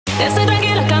Estoy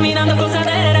tranquila caminando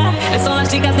cosadera. Son las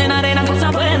chicas de la arena,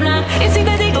 cosa buena. Y si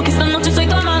te digo que esta noche soy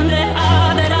tu amante,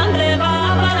 adelante,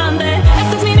 va pa'lante.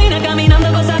 Esta es mi niña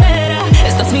caminando cosadera.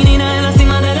 Esta es mi niña en la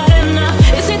cima de la arena.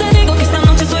 Y si te digo que esta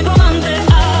noche soy tu amante,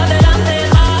 adelante,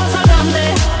 vas adelante.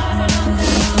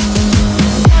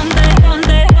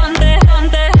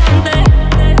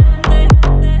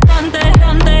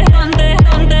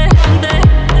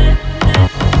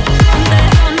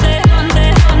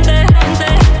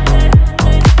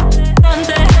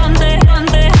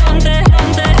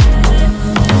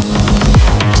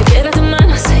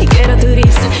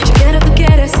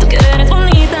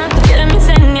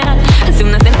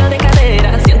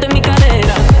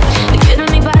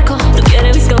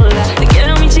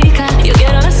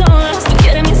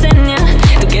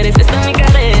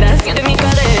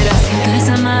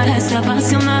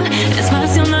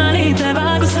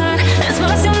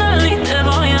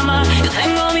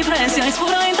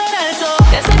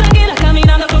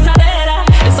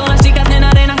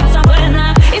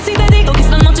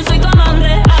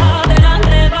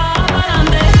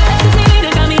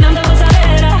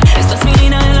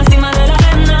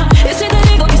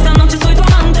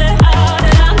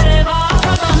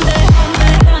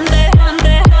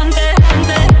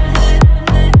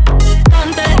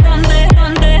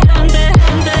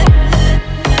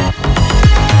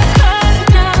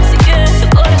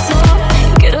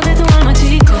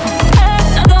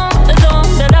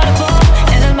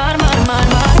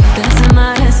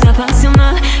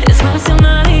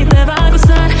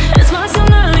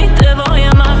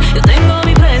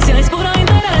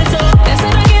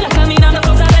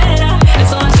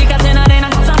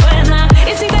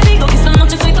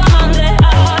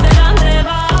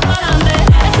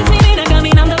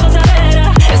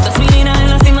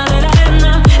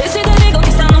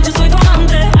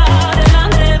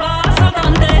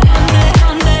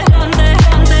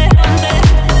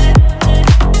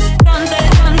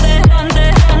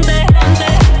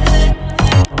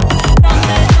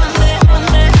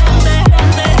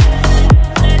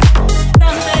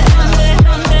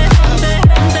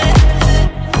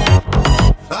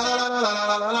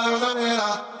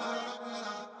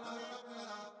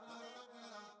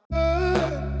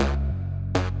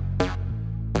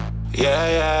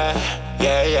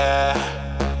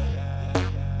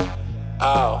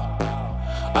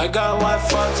 I got white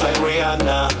fucks like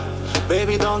Rihanna.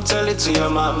 Baby, don't tell it to your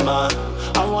mama.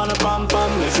 I wanna pump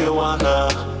if you wanna.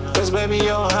 Cause baby,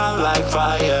 you're hot like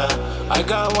fire. I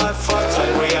got white fucks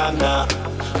like Rihanna.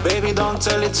 Baby, don't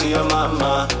tell it to your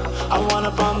mama. I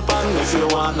wanna pump if you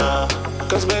wanna.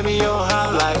 Cause baby, you're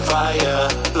hot like fire,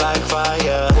 like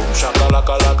fire. Boom shaka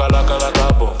laka laka laka laka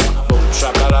boom. Boom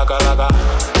shaka laka laka.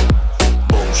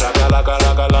 Boom shaka laka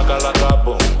laka laka laka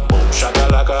boom. Boom shaka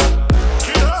laka.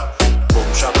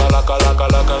 Boom shaka laka laka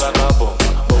laka laka boom.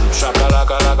 Boom shaka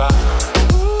laka laka.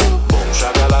 Boom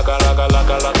shaka laka laka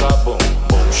laka laka boom.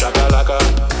 Boom shaka laka.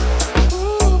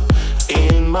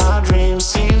 In my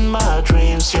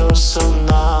dreams, you're so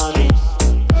naughty.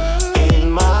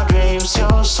 In my dreams,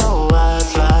 you're so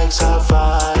white like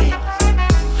safari.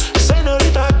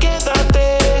 Señorita,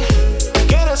 quédate.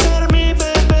 Quieres ser mi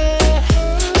bebé.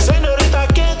 Señorita,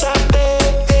 quédate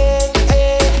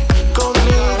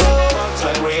conmigo.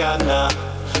 Like Rihanna.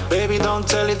 Baby, don't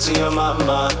tell it to your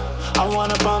mama. I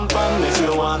wanna pump if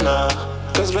you wanna.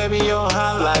 Cause baby, you're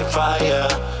hot like fire.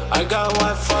 I got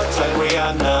white fucks like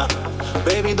Rihanna.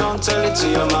 Baby, don't tell it to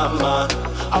your mama.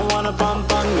 I wanna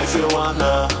pump if you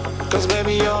wanna. Cause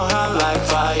baby, you're hot like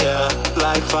fire,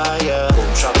 like fire.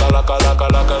 Boom shaka laka laka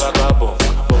laka laka boom.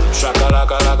 Boom shaka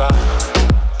laka laka.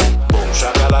 Boom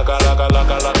shaka laka laka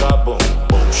laka laka boom.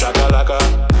 Boom shaka laka.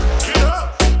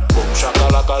 Boom shaka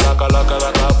laka laka laka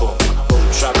laka boom.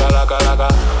 Boom shaka laka laka.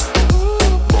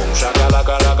 Boom shaka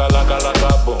laka laka laka laka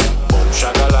boom. Boom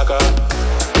shaka laka.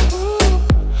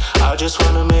 I just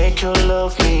wanna make you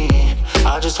love me.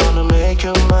 I just wanna make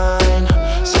you mine.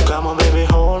 So come on baby,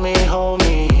 hold me, hold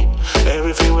me.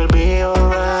 Everything will be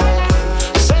alright.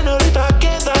 Señorita,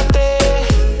 quédate.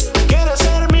 Quieres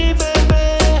ser mi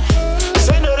bebé.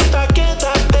 Señorita,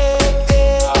 quédate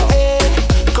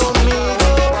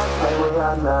conmigo.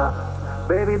 Rihanna.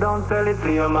 Baby, don't tell it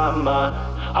to your mama.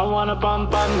 I wanna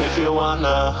pump if you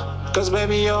wanna. Cause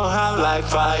baby, you're hot like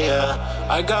fire.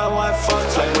 I got white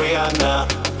fucks like Rihanna.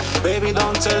 Baby,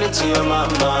 don't tell it to your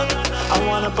mama. I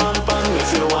wanna pump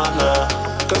if you wanna.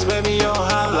 Cause baby, you're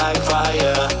hot like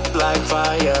fire, like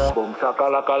fire. Boom shaka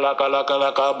laka laka laka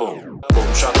laka boom.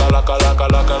 Boom shaka laka laka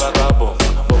laka laka boom.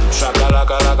 Boom shaka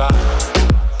laka laka.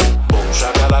 Boom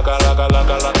shaka laka laka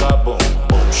laka laka boom.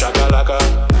 Boom shaka laka.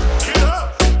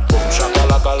 Boom shaka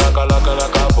laka laka laka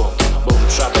laka boom. Boom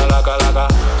shaka laka. laka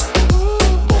laka.